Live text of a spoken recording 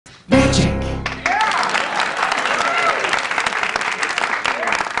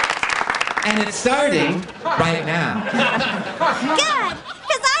And it's starting right now. Good,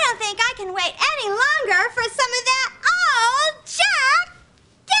 because I don't think I can wait any longer for some of that old Jack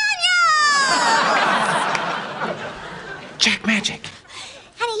Daniels! Jack Magic.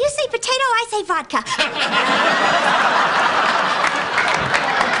 Honey, you say potato, I say vodka.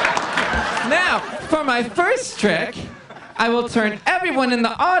 Now, for my first trick, I will turn everyone in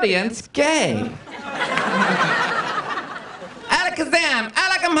the audience gay. Alakazam,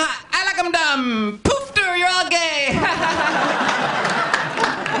 alakam hot, alakam dum. Poof, you're all gay.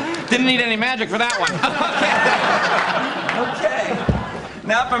 Didn't need any magic for that one. Okay.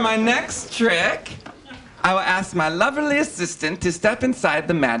 Now for my next trick, I will ask my lovely assistant to step inside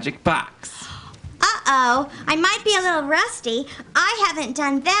the magic box. Uh-oh, I might be a little rusty. I haven't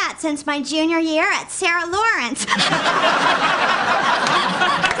done that since my junior year at Sarah Lawrence.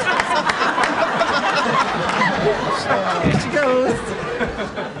 Here she goes.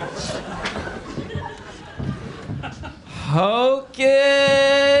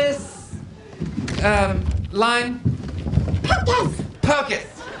 Hocus. Line. Pocus! Pocus.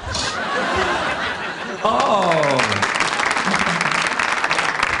 Oh.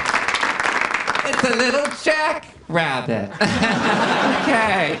 It's a little jackrabbit.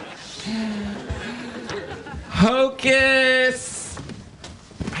 Okay. Hocus.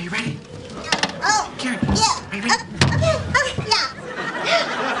 Are you ready? Oh, Karen, yeah. are you ready? Yeah.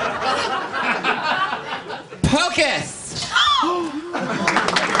 Pocus.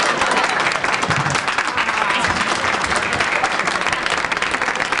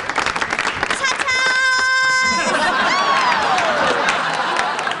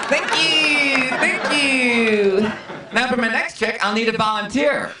 Thank you. Now for my next trick, I'll need a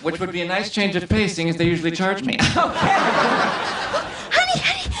volunteer, which would be a nice change of pace, seeing as they usually charge me. Okay. Honey,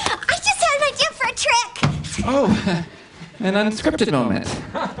 I just had an idea for a trick. Oh, an unscripted moment.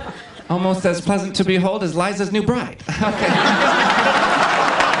 Almost as pleasant to behold as Liza's new bride. Okay.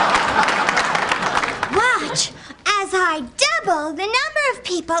 Watch as I double the number of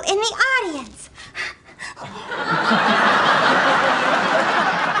people in the audience.